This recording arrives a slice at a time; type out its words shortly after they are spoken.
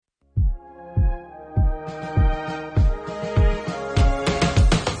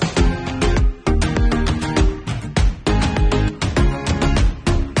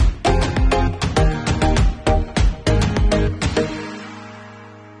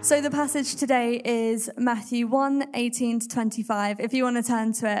So the passage today is Matthew 1:18 to 25. If you want to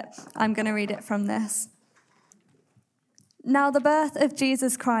turn to it, I'm going to read it from this. Now the birth of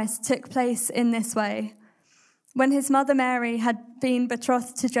Jesus Christ took place in this way. When his mother Mary had been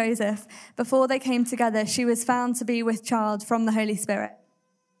betrothed to Joseph, before they came together, she was found to be with child from the Holy Spirit.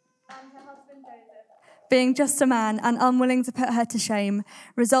 And her husband Joseph, being just a man and unwilling to put her to shame,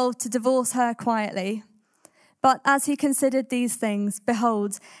 resolved to divorce her quietly. But as he considered these things,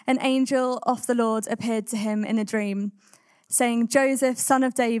 behold, an angel of the Lord appeared to him in a dream, saying, Joseph, son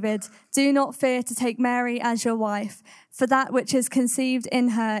of David, do not fear to take Mary as your wife, for that which is conceived in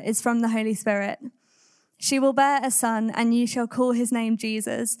her is from the Holy Spirit. She will bear a son, and you shall call his name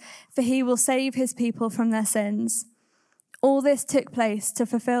Jesus, for he will save his people from their sins. All this took place to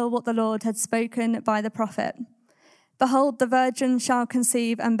fulfill what the Lord had spoken by the prophet. Behold, the virgin shall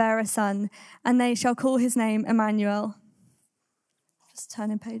conceive and bear a son, and they shall call his name Emmanuel. Just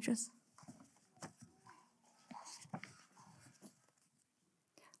turning pages.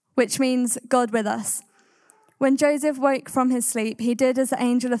 Which means God with us. When Joseph woke from his sleep, he did as the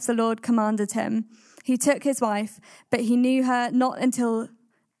angel of the Lord commanded him. He took his wife, but knew her not until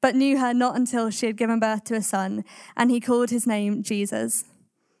she had given birth to a son, and he called his name Jesus.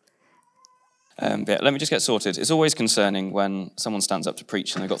 Let me just get sorted. It's always concerning when someone stands up to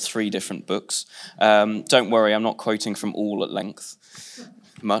preach and they've got 3 different books. Don't worry, I'm not quoting from all at length,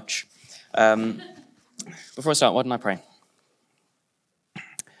 much. Before I start, why don't I pray?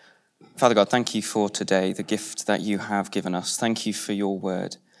 Father God, thank you for today, the gift that you have given us. Thank you for your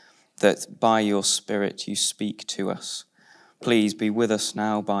word, that by your Spirit you speak to us. Please be with us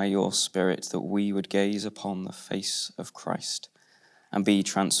now by your Spirit, that we would gaze upon the face of Christ and be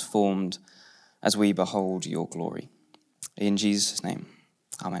transformed as we behold your glory. In Jesus' name,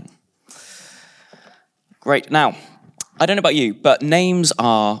 amen. Great. Now, I don't know about you, but names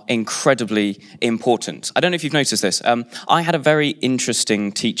are incredibly important. I don't know if you've noticed this. I had a very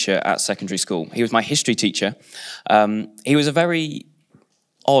interesting teacher at secondary school. He was my history teacher. He was a very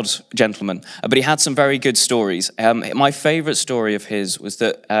odd gentleman, but he had some very good stories. My favourite story of his was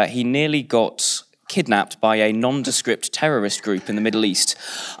that he nearly got kidnapped by a nondescript terrorist group in the Middle East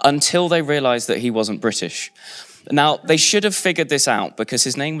until they realised that he wasn't British. Now, they should have figured this out because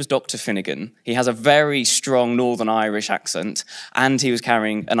his name was Dr. Finnegan. He has a very strong Northern Irish accent and he was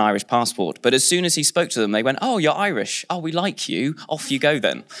carrying an Irish passport. But as soon as he spoke to them, they went, oh, you're Irish. Oh, we like you. Off you go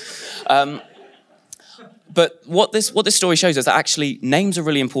then. But what this story shows us that actually names are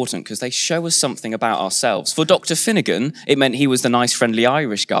really important because they show us something about ourselves. For Dr. Finnegan, it meant he was the nice, friendly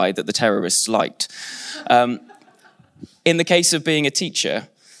Irish guy that the terrorists liked. In the case of being a teacher,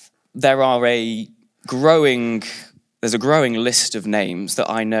 there's a growing list of names that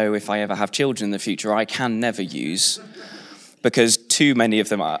I know if I ever have children in the future, I can never use because too many of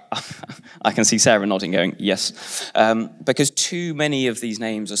them are, I can see Sarah nodding going, yes, because too many of these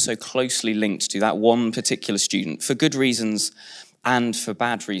names are so closely linked to that one particular student for good reasons and for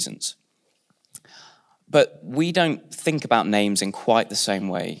bad reasons. But we don't think about names in quite the same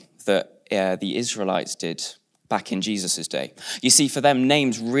way that the Israelites did back in Jesus' day. You see, for them,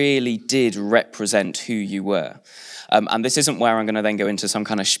 names really did represent who you were. And this isn't where I'm going to then go into some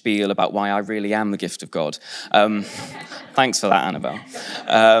kind of spiel about why I really am the gift of God. Thanks for that, Annabelle.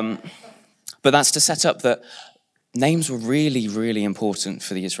 But that's to set up that names were really, really important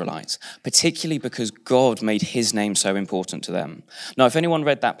for the Israelites, particularly because God made his name so important to them. Now, if anyone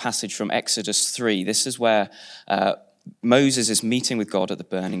read that passage from Exodus 3, this is where Moses is meeting with God at the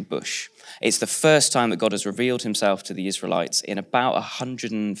burning bush. It's the first time that God has revealed himself to the Israelites in about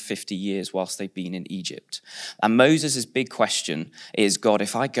 150 years whilst they've been in Egypt. And Moses' big question is, God,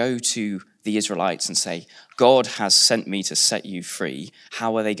 if I go to the Israelites and say, God has sent me to set you free,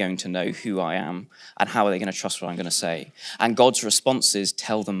 how are they going to know who I am? And how are they going to trust what I'm going to say? And God's response is,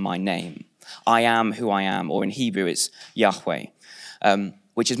 tell them my name. I am who I am, or in Hebrew it's Yahweh.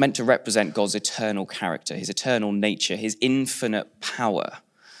 Which is meant to represent God's eternal character, his eternal nature, his infinite power,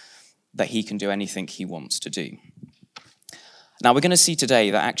 that he can do anything he wants to do. Now, we're going to see today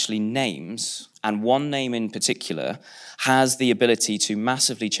that actually names, and one name in particular, has the ability to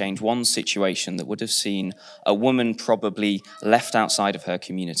massively change one situation that would have seen a woman probably left outside of her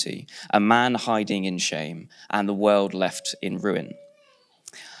community, a man hiding in shame, and the world left in ruin.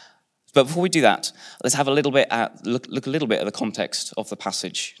 But before we do that, let's have a little bit look a little bit at the context of the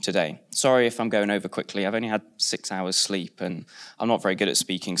passage today. Sorry if I'm going over quickly. I've only had 6 hours sleep and I'm not very good at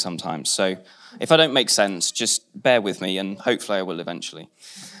speaking sometimes. So if I don't make sense, just bear with me and hopefully I will eventually.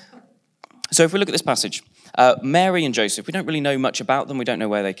 So if we look at this passage, Mary and Joseph, we don't really know much about them. We don't know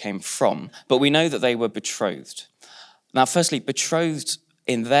where they came from, but we know that they were betrothed. Now, firstly, betrothed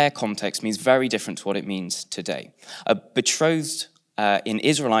in their context means very different to what it means today. A betrothed in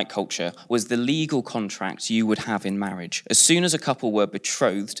Israelite culture was the legal contract you would have in marriage. As soon as a couple were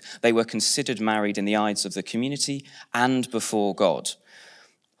betrothed, they were considered married in the eyes of the community and before God.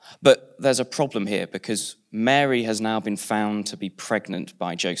 But there's a problem here because Mary has now been found to be pregnant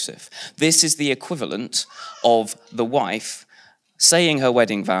by Joseph. This is the equivalent of the wife saying her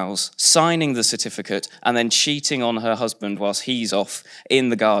wedding vows, signing the certificate, and then cheating on her husband whilst he's off in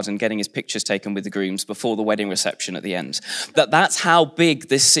the garden getting his pictures taken with the grooms before the wedding reception at the end. That's how big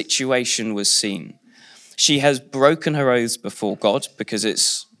this situation was seen. She has broken her oaths before God because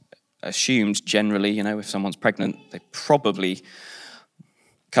it's assumed generally, if someone's pregnant, they probably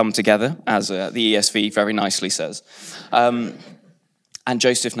come together, as the ESV very nicely says. And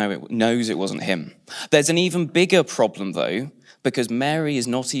Joseph knows it wasn't him. There's an even bigger problem, though, because Mary is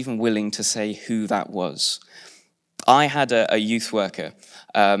not even willing to say who that was. I had a youth worker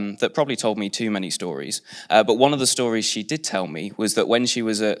that probably told me too many stories, but one of the stories she did tell me was that when she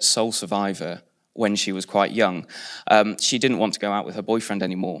was a sole survivor, when she was quite young, she didn't want to go out with her boyfriend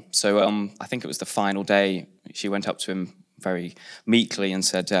anymore. So I think it was the final day, she went up to him very meekly and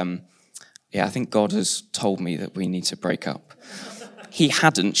said, I think God has told me that we need to break up. He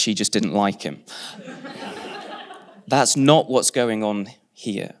hadn't, she just didn't like him. That's not what's going on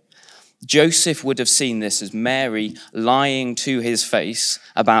here. Joseph would have seen this as Mary lying to his face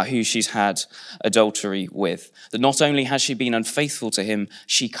about who she's had adultery with. That not only has she been unfaithful to him,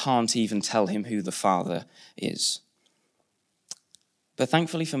 she can't even tell him who the father is. But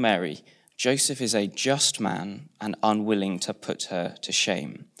thankfully for Mary, Joseph is a just man and unwilling to put her to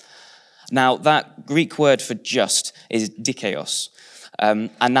shame. Now, that Greek word for just is dikaios.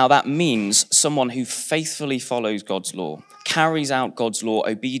 And now that means someone who faithfully follows God's law, carries out God's law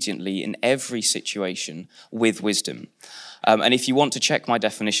obediently in every situation with wisdom. And if you want to check my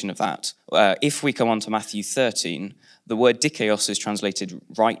definition of that, if we come on to Matthew 13, the word dikaios is translated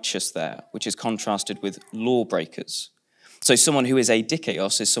righteous there, which is contrasted with lawbreakers. So someone who is a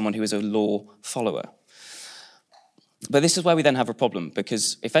dikaios is someone who is a law follower. But this is where we then have a problem,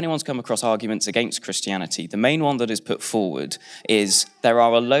 because if anyone's come across arguments against Christianity, the main one that is put forward is there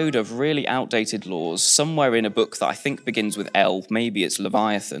are a load of really outdated laws somewhere in a book that I think begins with L, maybe it's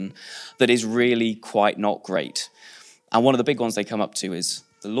Leviathan, that is really quite not great. And one of the big ones they come up to is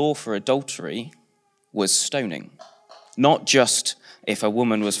the law for adultery was stoning. Not just if a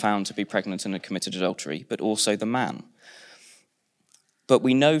woman was found to be pregnant and had committed adultery, but also the man. But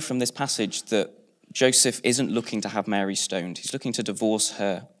we know from this passage that Joseph isn't looking to have Mary stoned. He's looking to divorce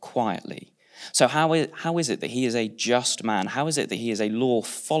her quietly. So how is it that he is a just man? How is it that he is a law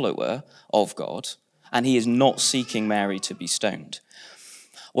follower of God and he is not seeking Mary to be stoned?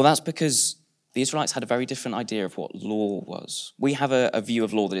 Well, that's because the Israelites had a very different idea of what law was. We have a view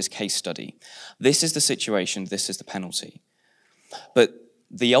of law that is case study. This is the situation, this is the penalty. But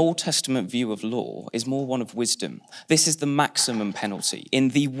the Old Testament view of law is more one of wisdom. This is the maximum penalty.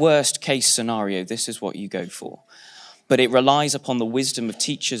 In the worst case scenario, this is what you go for. But it relies upon the wisdom of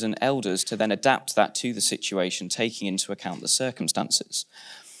teachers and elders to then adapt that to the situation, taking into account the circumstances.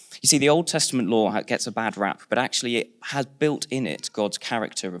 You see, the Old Testament law gets a bad rap, but actually it has built in it God's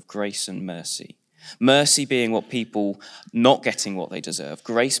character of grace and mercy. Mercy being what people not getting what they deserve.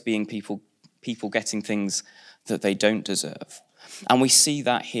 Grace being people getting things that they don't deserve. And we see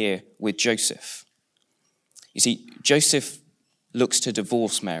that here with Joseph. You see, Joseph looks to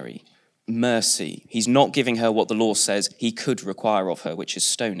divorce Mary. Mercy. He's not giving her what the law says he could require of her, which is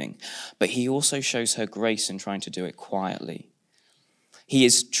stoning. But he also shows her grace in trying to do it quietly. He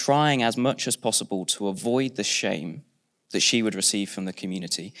is trying as much as possible to avoid the shame that she would receive from the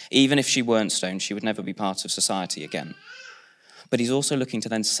community. Even if she weren't stoned, she would never be part of society again. But he's also looking to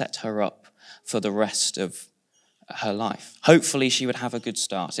then set her up for the rest of her life. Hopefully she would have a good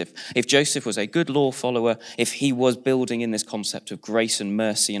start. If Joseph was a good law follower, if he was building in this concept of grace and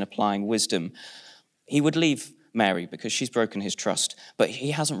mercy and applying wisdom, he would leave Mary because she's broken his trust, but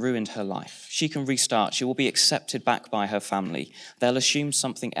he hasn't ruined her life. She can restart. She will be accepted back by her family. They'll assume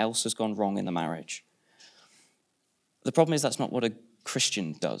something else has gone wrong in the marriage. The problem is that's not what a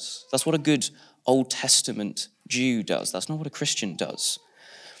Christian does. That's what a good Old Testament Jew does. That's not what a Christian does.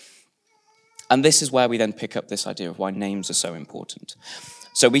 And this is where we then pick up this idea of why names are so important.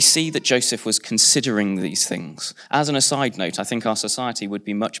 So we see that Joseph was considering these things. As an aside note, I think our society would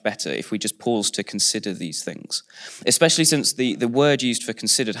be much better if we just paused to consider these things, especially since the word used for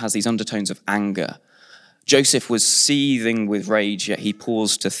considered has these undertones of anger. Joseph was seething with rage, yet he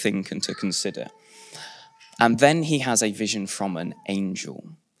paused to think and to consider. And then he has a vision from an angel.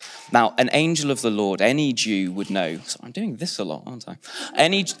 Now, an angel of the Lord, any Jew would know. So I'm doing this a lot, aren't I?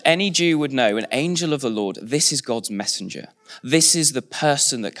 Any Jew would know, an angel of the Lord, this is God's messenger. This is the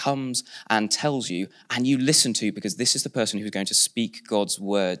person that comes and tells you, and you listen to, because this is the person who's going to speak God's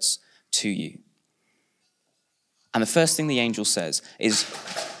words to you. And the first thing the angel says is,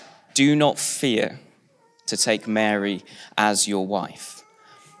 do not fear to take Mary as your wife.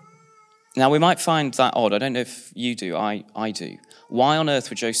 Now, we might find that odd. I don't know if you do. I do. Why on earth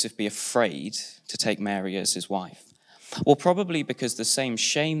would Joseph be afraid to take Mary as his wife? Well, probably because the same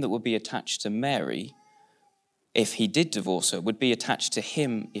shame that would be attached to Mary if he did divorce her would be attached to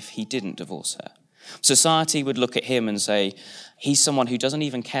him if he didn't divorce her. Society would look at him and say, he's someone who doesn't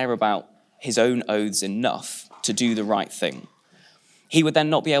even care about his own oaths enough to do the right thing. He would then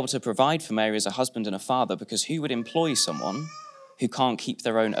not be able to provide for Mary as a husband and a father, because who would employ someone who can't keep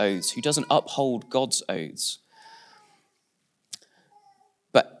their own oaths, who doesn't uphold God's oaths?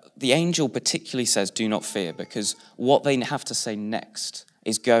 But the angel particularly says, do not fear, because what they have to say next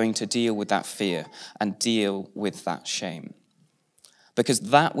is going to deal with that fear and deal with that shame. Because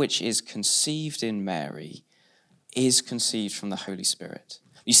that which is conceived in Mary is conceived from the Holy Spirit.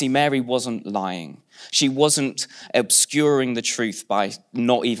 You see, Mary wasn't lying. She wasn't obscuring the truth by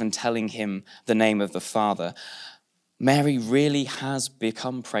not even telling him the name of the Father. Mary really has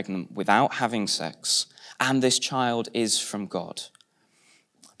become pregnant without having sex, and this child is from God.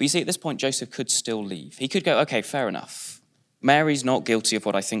 But you see, at this point, Joseph could still leave. He could go, okay, fair enough. Mary's not guilty of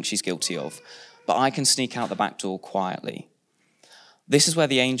what I think she's guilty of, but I can sneak out the back door quietly. This is where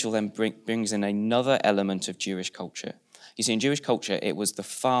the angel then brings in another element of Jewish culture. You see, in Jewish culture, it was the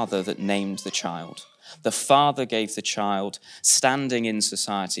father that named the child. The father gave the child standing in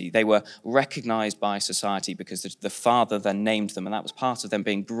society. They were recognized by society because the father then named them, and that was part of them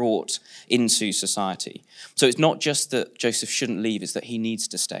being brought into society. So it's not just that Joseph shouldn't leave, it's that he needs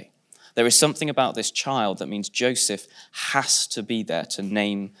to stay. There is something about this child that means Joseph has to be there to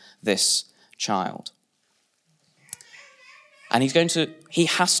name this child. And he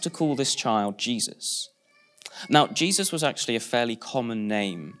has to call this child Jesus. Now, Jesus was actually a fairly common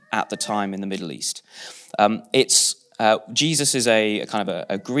name at the time in the Middle East. Jesus is a kind of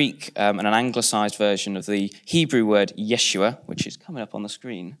a Greek and an anglicized version of the Hebrew word Yeshua, which is coming up on the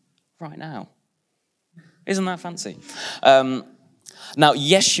screen right now. Isn't that fancy? Now,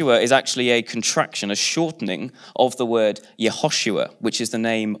 Yeshua is actually a contraction, a shortening of the word Yehoshua, which is the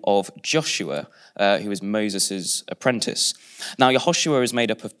name of Joshua, who was Moses' apprentice. Now, Yehoshua is made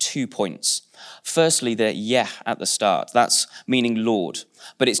up of 2 points. Firstly, the Yeh at the start. That's meaning Lord.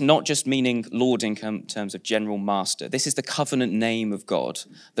 But it's not just meaning Lord in terms of general master. This is the covenant name of God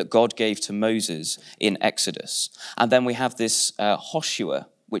that God gave to Moses in Exodus. And then we have this Hoshua,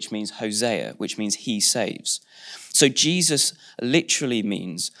 which means Hosea, which means he saves. So Jesus literally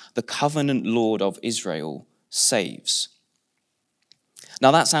means the covenant Lord of Israel saves.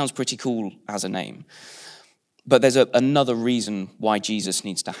 Now that sounds pretty cool as a name. But there's another reason why Jesus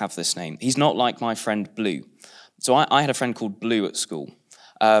needs to have this name. He's not like my friend Blue. So I had a friend called Blue at school.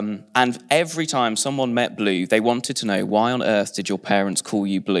 And every time someone met Blue, they wanted to know, why on earth did your parents call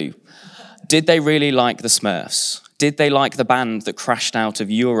you Blue? Did they really like the Smurfs? Did they like the band that crashed out of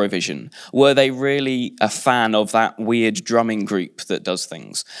Eurovision? Were they really a fan of that weird drumming group that does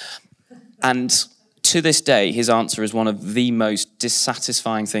things? And to this day, his answer is one of the most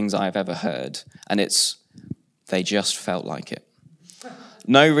dissatisfying things I've ever heard. And it's, they just felt like it.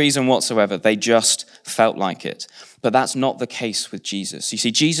 No reason whatsoever. They just felt like it. But that's not the case with Jesus. You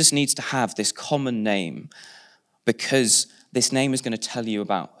see, Jesus needs to have this common name because this name is going to tell you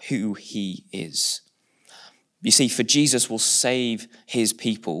about who he is. You see, for Jesus will save his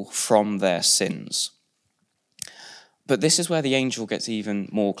people from their sins. But this is where the angel gets even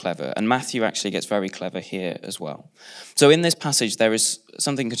more clever, and Matthew actually gets very clever here as well. So in this passage, there is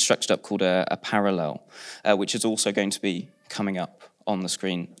something constructed up called a parallel, which is also going to be coming up on the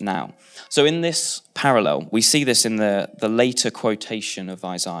screen now. So in this parallel, we see this in the later quotation of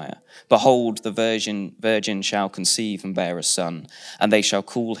Isaiah. Behold, the virgin shall conceive and bear a son, and they shall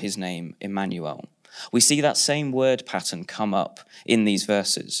call his name Emmanuel. We see that same word pattern come up in these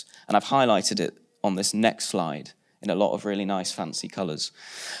verses, and I've highlighted it on this next slide in a lot of really nice fancy colours.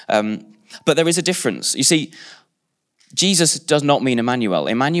 But there is a difference. You see, Jesus does not mean Emmanuel.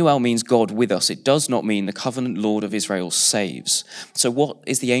 Emmanuel means God with us. It does not mean the covenant Lord of Israel saves. So what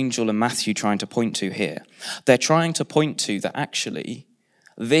is the angel and Matthew trying to point to here? They're trying to point to that actually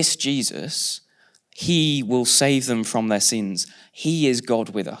this Jesus, he will save them from their sins. He is God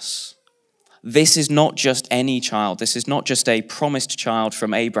with us. This is not just any child. This is not just a promised child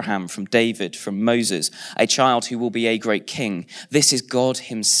from Abraham, from David, from Moses, a child who will be a great king. This is God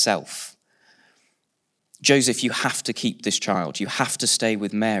himself. Joseph, you have to keep this child. You have to stay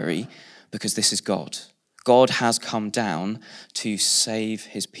with Mary because this is God. God has come down to save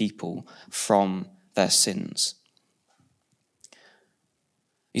his people from their sins.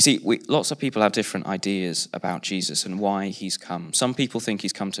 You see, lots of people have different ideas about Jesus and why he's come. Some people think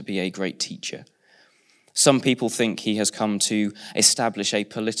he's come to be a great teacher. Some people think he has come to establish a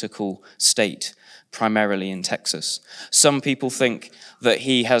political state, primarily in Texas. Some people think that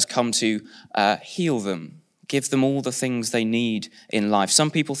he has come to heal them, give them all the things they need in life.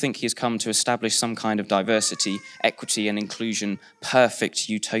 Some people think he has come to establish some kind of diversity, equity, and inclusion, perfect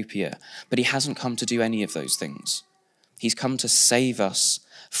utopia. But he hasn't come to do any of those things. He's come to save us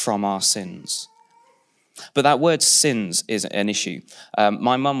from our sins. But that word sins is an issue.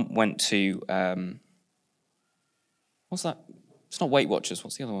 My mum went to, what's that? It's not Weight Watchers,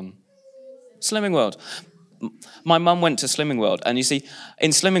 what's the other one? Slimming World. My mum went to Slimming World, and you see, in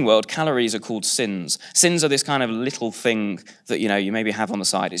Slimming World, calories are called sins. Sins are this kind of little thing that, you maybe have on the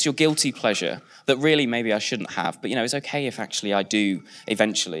side. It's your guilty pleasure that really maybe I shouldn't have, but, it's okay if actually I do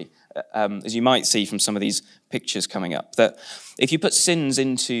eventually. As you might see from some of these pictures coming up, that if you put sins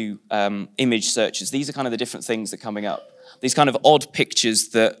into image searches, these are kind of the different things that are coming up. These kind of odd pictures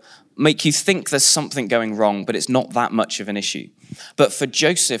that make you think there's something going wrong, but it's not that much of an issue. But for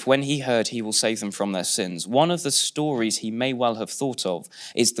Joseph, when he heard he will save them from their sins, one of the stories he may well have thought of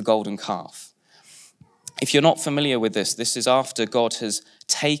is the golden calf. If you're not familiar with this is after God has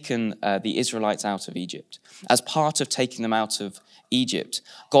taken the Israelites out of Egypt. As part of taking them out of Egypt,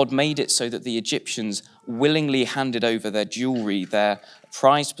 God made it so that the Egyptians willingly handed over their jewelry, their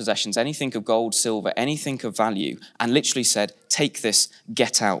prized possessions, anything of gold, silver, anything of value, and literally said, take this,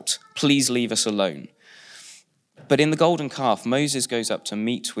 get out, please leave us alone. But in the golden calf, Moses goes up to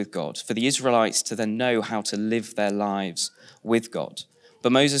meet with God for the Israelites to then know how to live their lives with God.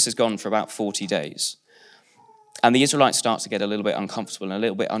 But Moses has gone for about 40 days. And the Israelites start to get a little bit uncomfortable and a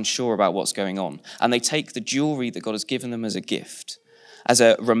little bit unsure about what's going on. And they take the jewelry that God has given them as a gift, as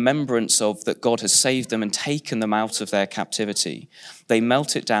a remembrance of that God has saved them and taken them out of their captivity. They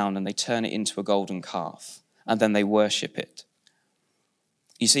melt it down and they turn it into a golden calf, and then they worship it.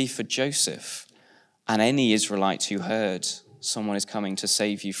 You see, for Joseph and any Israelite who heard someone is coming to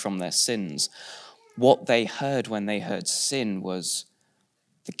save you from their sins, what they heard when they heard sin was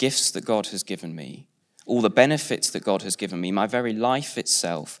the gifts that God has given me, all the benefits that God has given me, my very life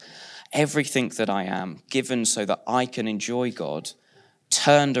itself, everything that I am, given so that I can enjoy God,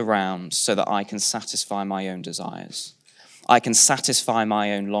 turned around so that I can satisfy my own desires. I can satisfy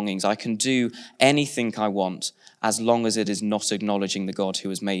my own longings. I can do anything I want as long as it is not acknowledging the God who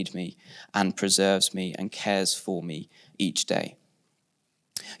has made me and preserves me and cares for me each day.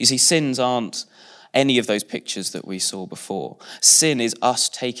 You see, sins aren't any of those pictures that we saw before. Sin is us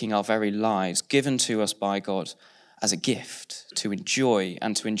taking our very lives given to us by God as a gift to enjoy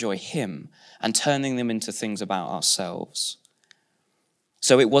and to enjoy him and turning them into things about ourselves.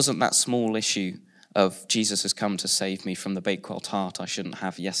 So it wasn't that small issue of Jesus has come to save me from the Bakewell tart I shouldn't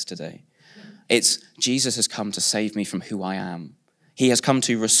have yesterday. It's Jesus has come to save me from who I am. He has come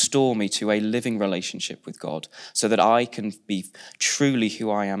to restore me to a living relationship with God so that I can be truly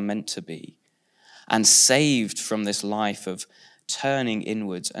who I am meant to be and saved from this life of turning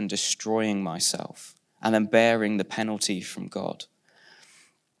inwards and destroying myself and then bearing the penalty from God.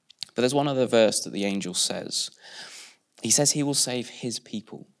 But there's one other verse that the angel says. He says he will save his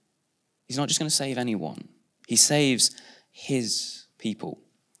people. He's not just going to save anyone. He saves his people.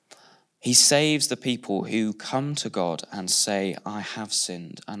 He saves the people who come to God and say, I have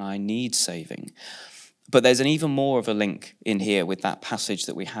sinned and I need saving. But there's an even more of a link in here with that passage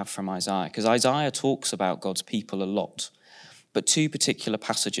that we have from Isaiah, because Isaiah talks about God's people a lot, but two particular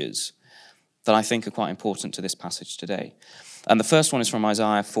passages that I think are quite important to this passage today. And the first one is from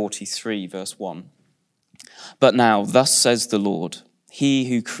Isaiah 43, verse 1. But now, thus says the Lord, he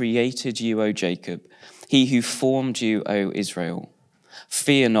who created you, O Jacob, he who formed you, O Israel,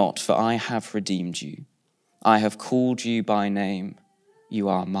 fear not, for I have redeemed you. I have called you by name. You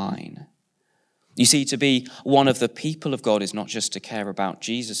are mine. You see, to be one of the people of God is not just to care about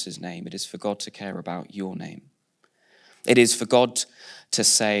Jesus' name. It is for God to care about your name. It is for God to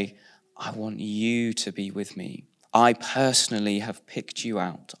say, I want you to be with me. I personally have picked you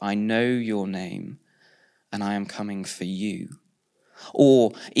out. I know your name, and I am coming for you.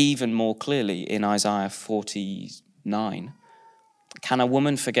 Or even more clearly in Isaiah 49, can a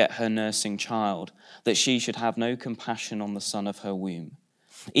woman forget her nursing child, that she should have no compassion on the son of her womb?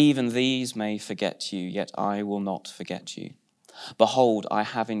 Even these may forget you, yet I will not forget you. Behold, I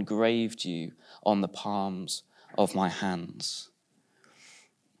have engraved you on the palms of my hands.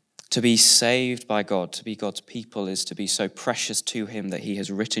 To be saved by God, to be God's people, is to be so precious to him that he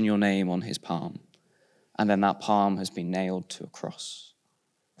has written your name on his palm, and then that palm has been nailed to a cross.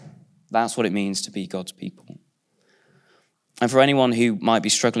 That's what it means to be God's people. And for anyone who might be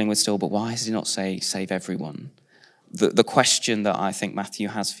struggling with still, but why does he not say save everyone? The question that I think Matthew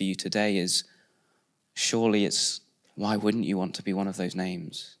has for you today is, surely it's, why wouldn't you want to be one of those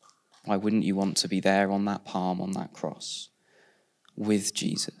names? Why wouldn't you want to be there on that palm, on that cross, with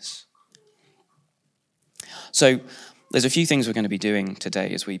Jesus? So there's a few things we're going to be doing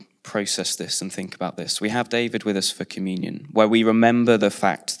today as we process this and think about this. We have David with us for communion, where we remember the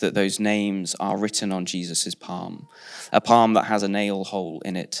fact that those names are written on Jesus' palm, a palm that has a nail hole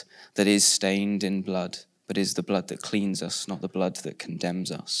in it that is stained in blood, but is the blood that cleans us, not the blood that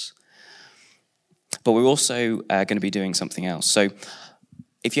condemns us. But we're also going to be doing something else. So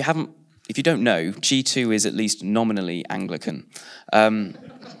if you don't know, G2 is at least nominally Anglican. And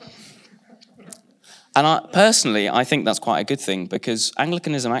personally, I think that's quite a good thing, because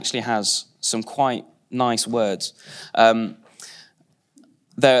Anglicanism actually has some quite nice words.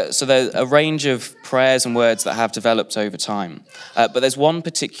 There's a range of prayers and words that have developed over time. But there's one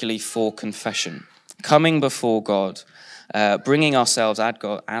particularly for confession, coming before God, bringing ourselves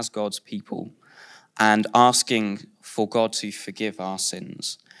as God's people, and asking for God to forgive our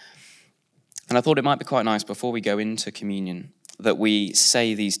sins. And I thought it might be quite nice before we go into communion that we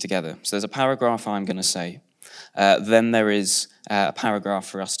say these together. So there's a paragraph I'm going to say. Then there is a paragraph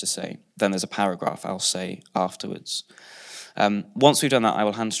for us to say. Then there's a paragraph I'll say afterwards. Once we've done that, I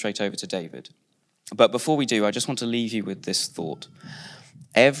will hand straight over to David. But before we do, I just want to leave you with this thought.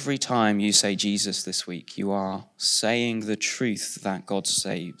 Every time you say Jesus this week, you are saying the truth that God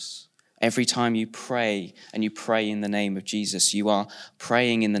saves. Every time you pray, and you pray in the name of Jesus, you are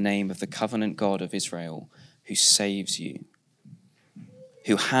praying in the name of the covenant God of Israel, who saves you,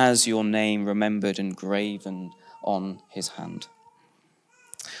 who has your name remembered and graven on his hand.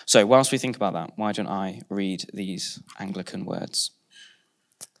 So whilst we think about that, why don't I read these Anglican words?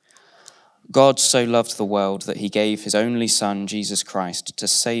 God so loved the world that he gave his only Son, Jesus Christ, to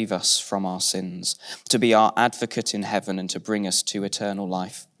save us from our sins, to be our advocate in heaven, and to bring us to eternal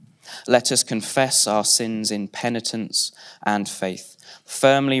life. Let us confess our sins in penitence and faith,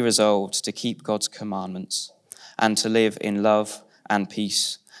 firmly resolved to keep God's commandments and to live in love and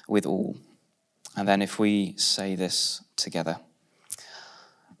peace with all. And then if we say this together.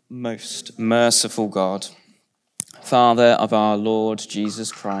 Most merciful God, Father of our Lord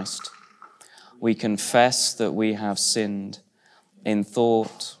Jesus Christ, we confess that we have sinned in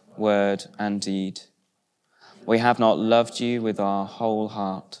thought, word, and deed. We have not loved you with our whole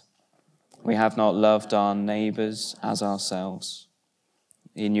heart. We have not loved our neighbours as ourselves.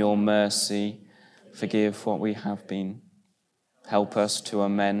 In your mercy, forgive what we have been. Help us to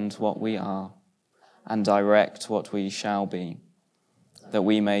amend what we are and direct what we shall be, that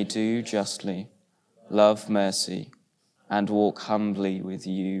we may do justly, love mercy, and walk humbly with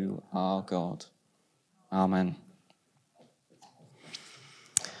you, our God. Amen.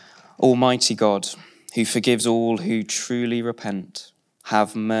 Almighty God, who forgives all who truly repent,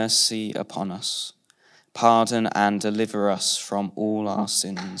 have mercy upon us. Pardon and deliver us from all our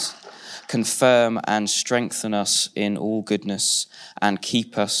sins. Confirm and strengthen us in all goodness, and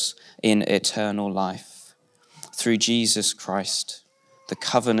keep us in eternal life. Through Jesus Christ, the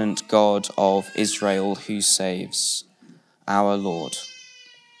covenant God of Israel, who saves, our Lord.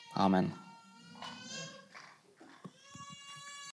 Amen.